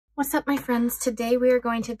What's up, my friends? Today we are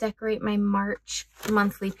going to decorate my March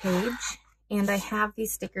monthly page, and I have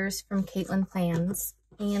these stickers from Katelyn Plans,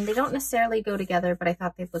 and they don't necessarily go together, but I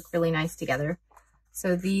thought they'd look really nice together.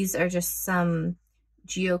 So these are just some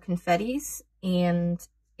geo confettis, and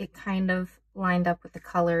it kind of lined up with the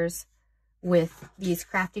colors with these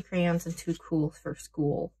crafty crayons and Too Cool for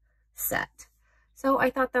School set. So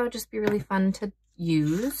I thought that would just be really fun to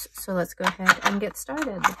use. So let's go ahead and get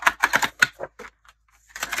started.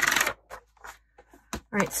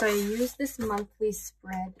 All right, so I use this monthly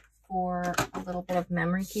spread for a little bit of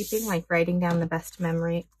memory keeping, like writing down the best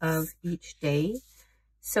memory of each day.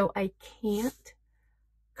 So I can't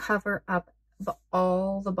cover up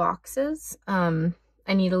all the boxes. I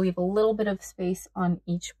need to leave a little bit of space on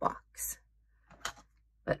each box.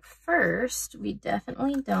 But first, we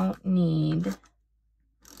definitely don't need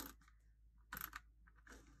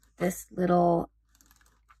this little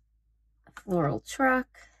floral truck.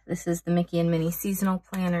 This is the Mickey and Minnie Seasonal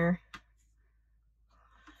Planner.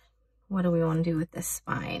 What do we want to do with this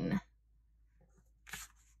spine?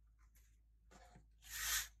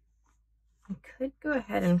 I could go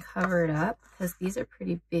ahead and cover it up because these are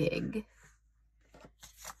pretty big.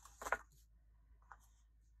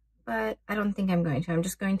 But I don't think I'm going to. I'm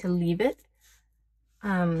just going to leave it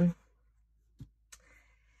and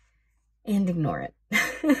ignore it.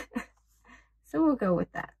 So we'll go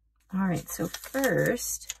with that. All right, so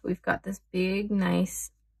first we've got this big,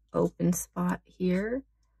 nice open spot here.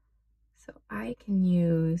 So I can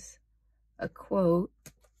use a quote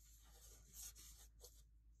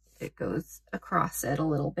that goes across it a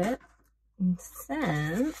little bit. And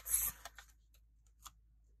since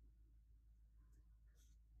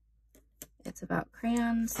it's about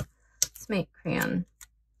crayons, let's make crayon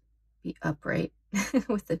be upright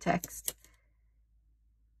with the text.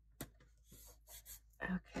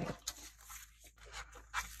 Okay.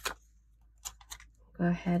 Go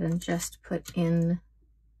ahead and just put in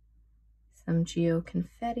some geo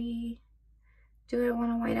confetti. Do I want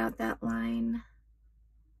to white out that line?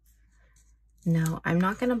 No, I'm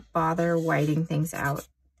not going to bother whiting things out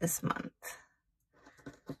this month.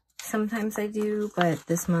 Sometimes I do, but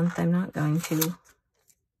this month I'm not going to.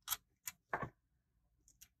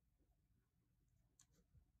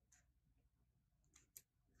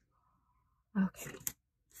 Okay.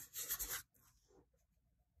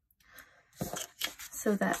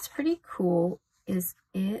 So that's pretty cool. Is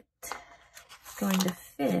it going to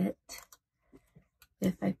fit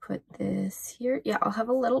if I put this here? Yeah, I'll have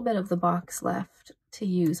a little bit of the box left to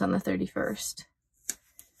use on the 31st.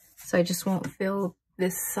 So I just won't fill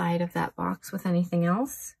this side of that box with anything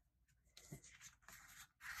else.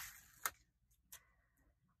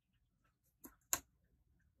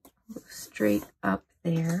 Go straight up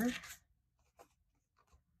there.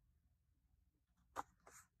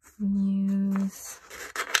 Use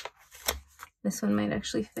this one, might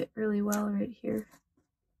actually fit really well right here.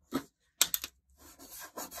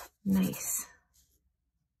 Nice.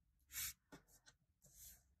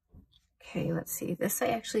 Okay, let's see. This I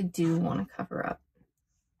actually do want to cover up.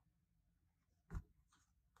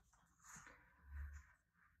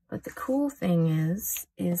 But the cool thing is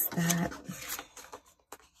that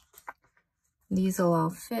these will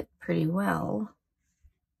all fit pretty well.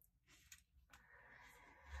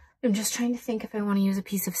 I'm just trying to think if I want to use a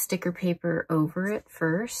piece of sticker paper over it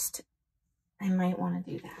first. I might want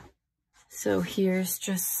to do that. So here's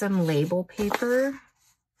just some label paper.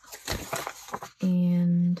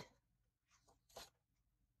 And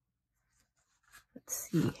let's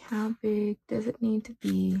see, how big does it need to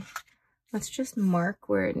be? Let's just mark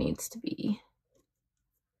where it needs to be.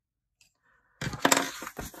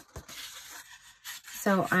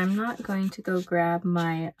 So I'm not going to go grab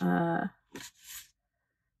my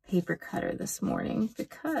paper cutter this morning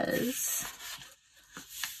because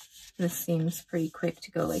this seems pretty quick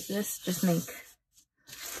to go like this. Just make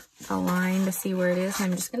a line to see where it is.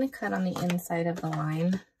 I'm just going to cut on the inside of the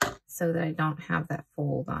line so that I don't have that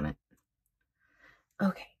fold on it.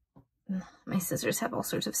 Okay, my scissors have all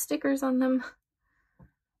sorts of stickers on them.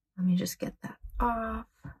 Let me just get that off.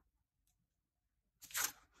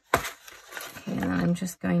 Okay, and then I'm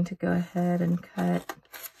just going to go ahead and cut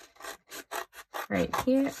right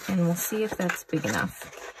here, and we'll see if that's big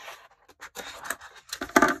enough.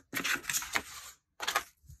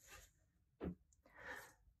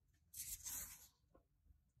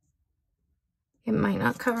 It might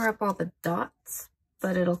not cover up all the dots,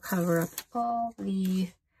 but it'll cover up all the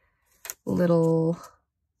little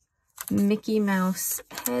Mickey Mouse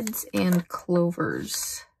heads and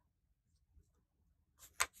clovers,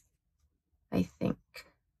 I think.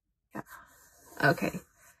 Yeah. Okay.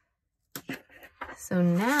 So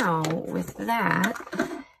now with that,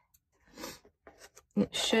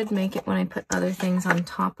 it should make it when I put other things on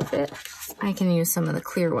top of it. I can use some of the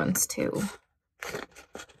clear ones too,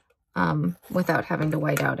 without having to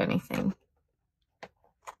white out anything.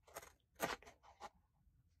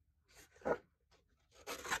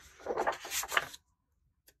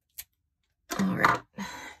 All right,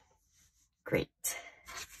 great.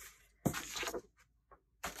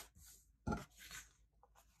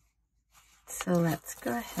 So let's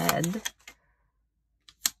go ahead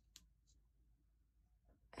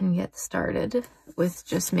and get started with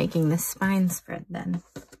just making this spine spread then.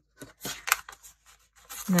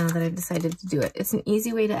 Now that I've decided to do it. It's an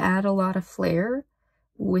easy way to add a lot of flair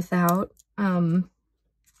without,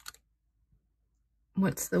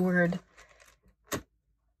 what's the word?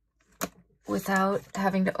 Without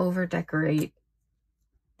having to over decorate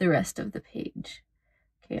the rest of the page.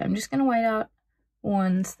 Okay, I'm just gonna white out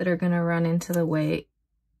ones that are gonna run into the way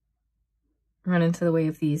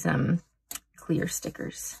of these clear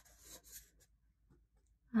stickers.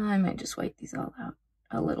 I might just white these all out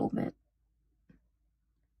a little bit.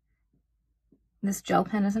 This gel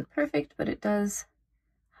pen isn't perfect, but it does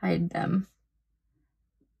hide them.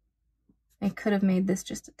 I could have made this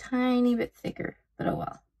just a tiny bit thicker, but oh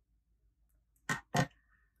well.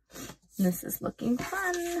 This is looking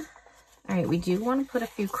fun. All right, we do want to put a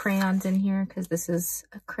few crayons in here because this is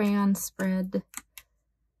a crayon spread.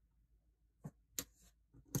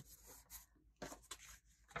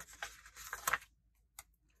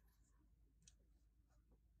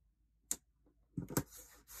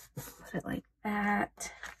 Put it like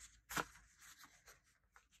that.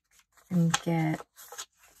 And get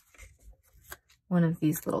one of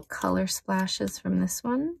these little color splashes from this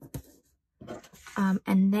one.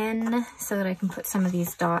 And then, so that I can put some of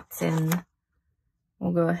these dots in,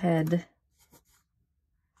 we'll go ahead,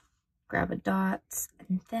 grab a dots,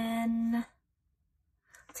 and then,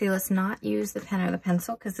 see, let's not use the pen or the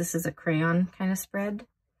pencil because this is a crayon kind of spread,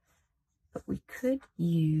 but we could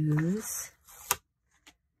use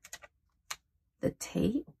the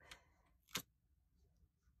tape.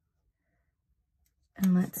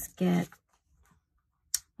 And let's get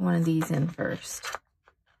one of these in first.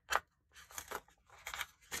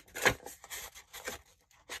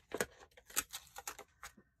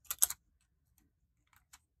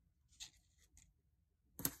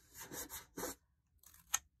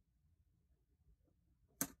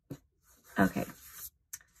 Okay,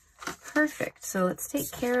 perfect. So let's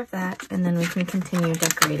take care of that and then we can continue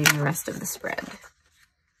decorating the rest of the spread.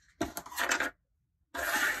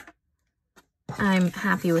 I'm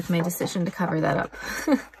happy with my decision to cover that up.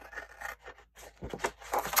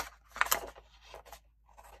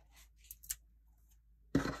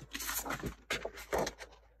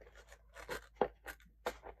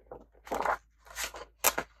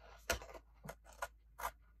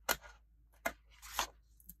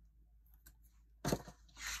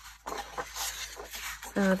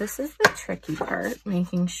 So this is the tricky part,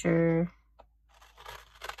 making sure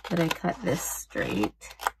that I cut this straight.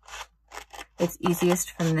 It's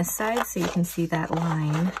easiest from this side, so you can see that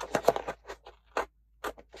line.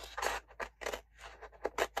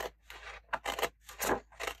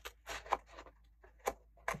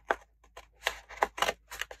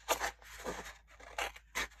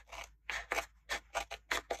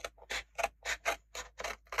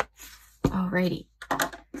 Alrighty.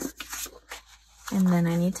 And then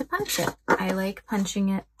I need to punch it. I like punching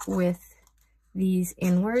it with these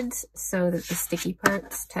inwards so that the sticky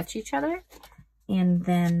parts touch each other, and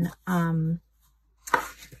then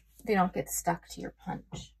they don't get stuck to your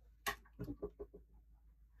punch.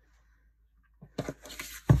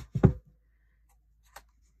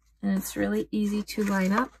 And it's really easy to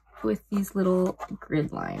line up with these little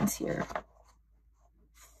grid lines here.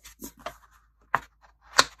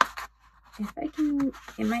 If I can,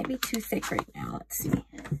 it might be too thick right now. Let's see.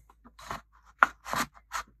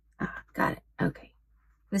 Ah, got it. Okay.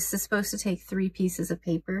 This is supposed to take 3 pieces of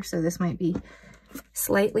paper, so this might be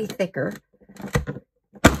slightly thicker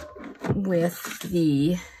with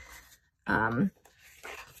the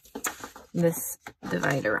this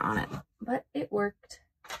divider on it, but it worked.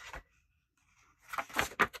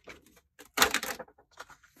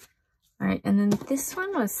 All right, and then this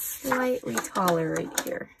one was slightly taller right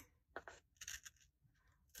here.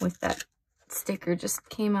 With that sticker just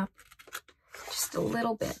came up just a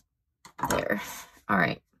little bit there. All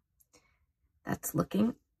right, that's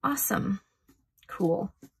looking awesome.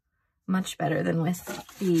 Cool. Much better than with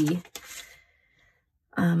the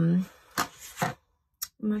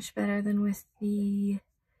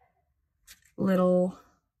little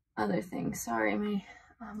other thing. Sorry, my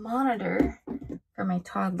monitor for my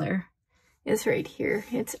toddler is right here.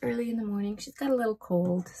 It's early in the morning. She's got a little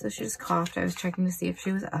cold, so she just coughed. I was checking to see if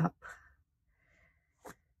she was up.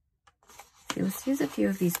 Okay, let's use a few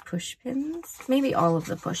of these push pins. Maybe all of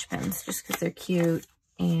the push pins, just because they're cute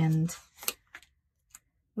and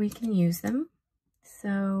we can use them.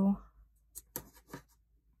 So let's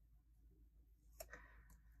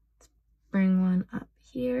bring one up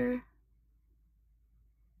here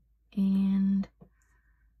and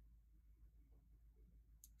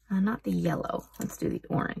not the yellow. Let's do the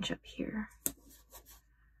orange up here. Let's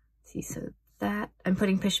see, so that I'm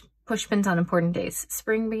putting push pins on important days.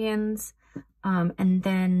 Spring begins, and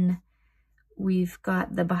then we've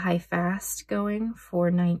got the Baha'i fast going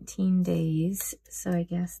for 19 days. So I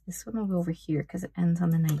guess this one will go over here because it ends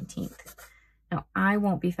on the 19th. Now, I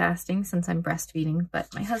won't be fasting since I'm breastfeeding,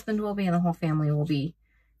 but my husband will be and the whole family will be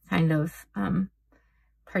kind of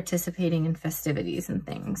participating in festivities and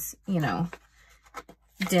things, you know,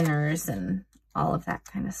 dinners and all of that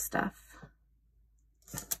kind of stuff.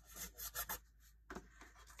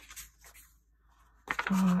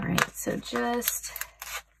 All right, so just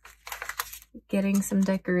getting some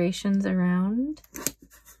decorations around.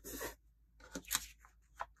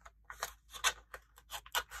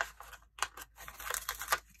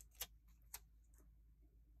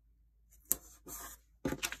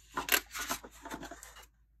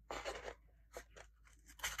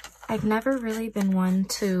 I've never really been one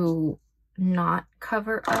to not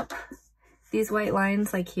cover up these white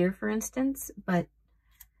lines like here, for instance, but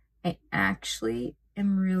I actually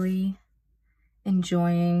am really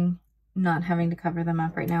enjoying not having to cover them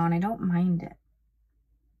up right now, and I don't mind it.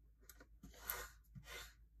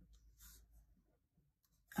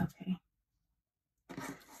 Okay.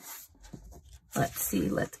 Let's see,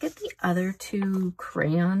 let's get the other two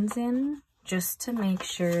crayons in just to make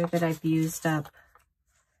sure that I've used up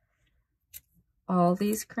all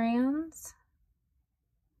these crayons.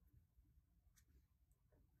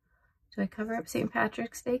 Do I cover up St.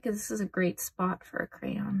 Patrick's Day? Because this is a great spot for a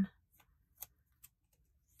crayon.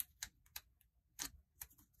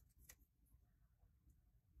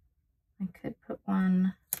 I could put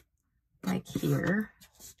one like here.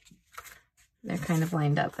 They're kind of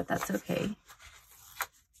lined up, but that's okay.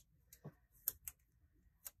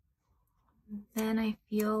 Then I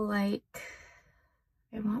feel like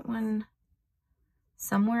I want one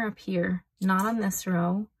somewhere up here, not on this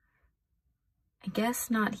row. I guess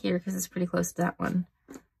not here because it's pretty close to that one.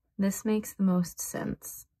 This makes the most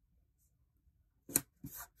sense.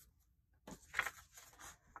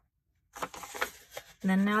 And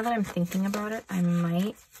then now that I'm thinking about it, I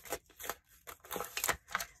might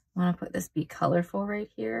want to put this Be Colorful right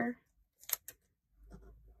here,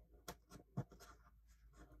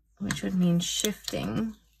 which would mean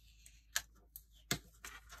shifting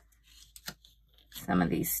some of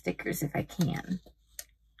these stickers if I can.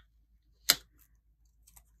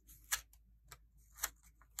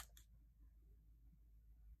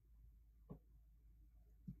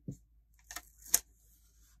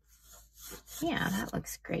 Yeah, that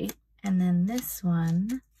looks great. And then this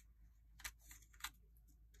one,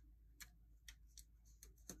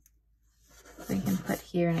 we can put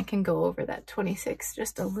here, and I can go over that 26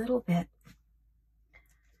 just a little bit.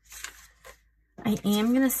 I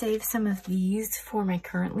am going to save some of these for my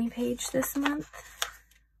currently page this month,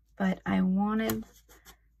 but I wanted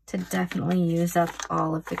to definitely use up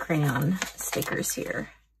all of the crayon stickers here.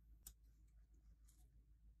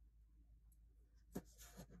 Okay,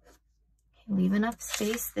 leave enough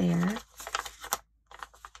space there.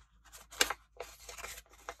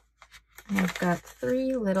 And I've got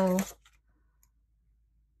 3 little,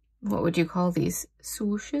 what would you call these,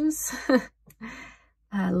 swooshes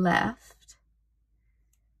left.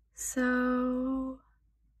 So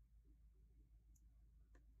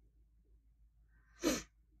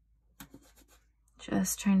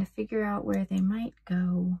just trying to figure out where they might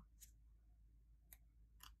go.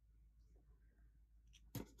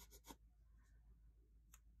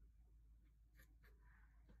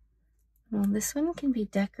 Well, this one can be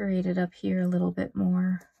decorated up here a little bit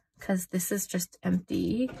more because this is just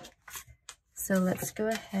empty. So let's go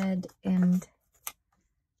ahead and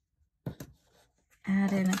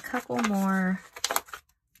add in a couple more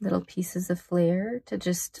little pieces of flair to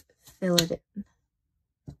just fill it in.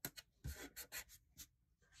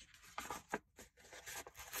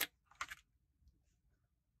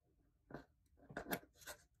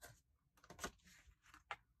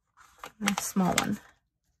 A small one.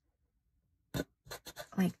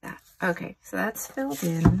 Like that. Okay, so that's filled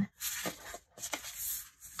in.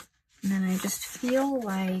 And then I just feel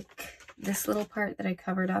like this little part that I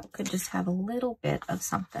covered up could just have a little bit of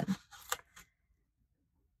something.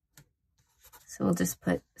 So we'll just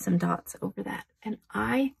put some dots over that. And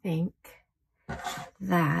I think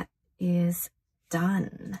that is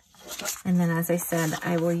done. And then, as I said,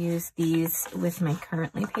 I will use these with my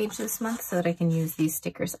currently page this month so that I can use these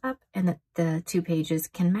stickers up and that the 2 pages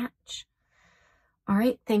can match. All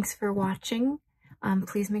right, thanks for watching.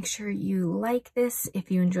 Please make sure you like this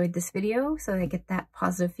if you enjoyed this video so that I get that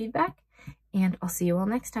positive feedback. And I'll see you all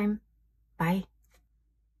next time. Bye.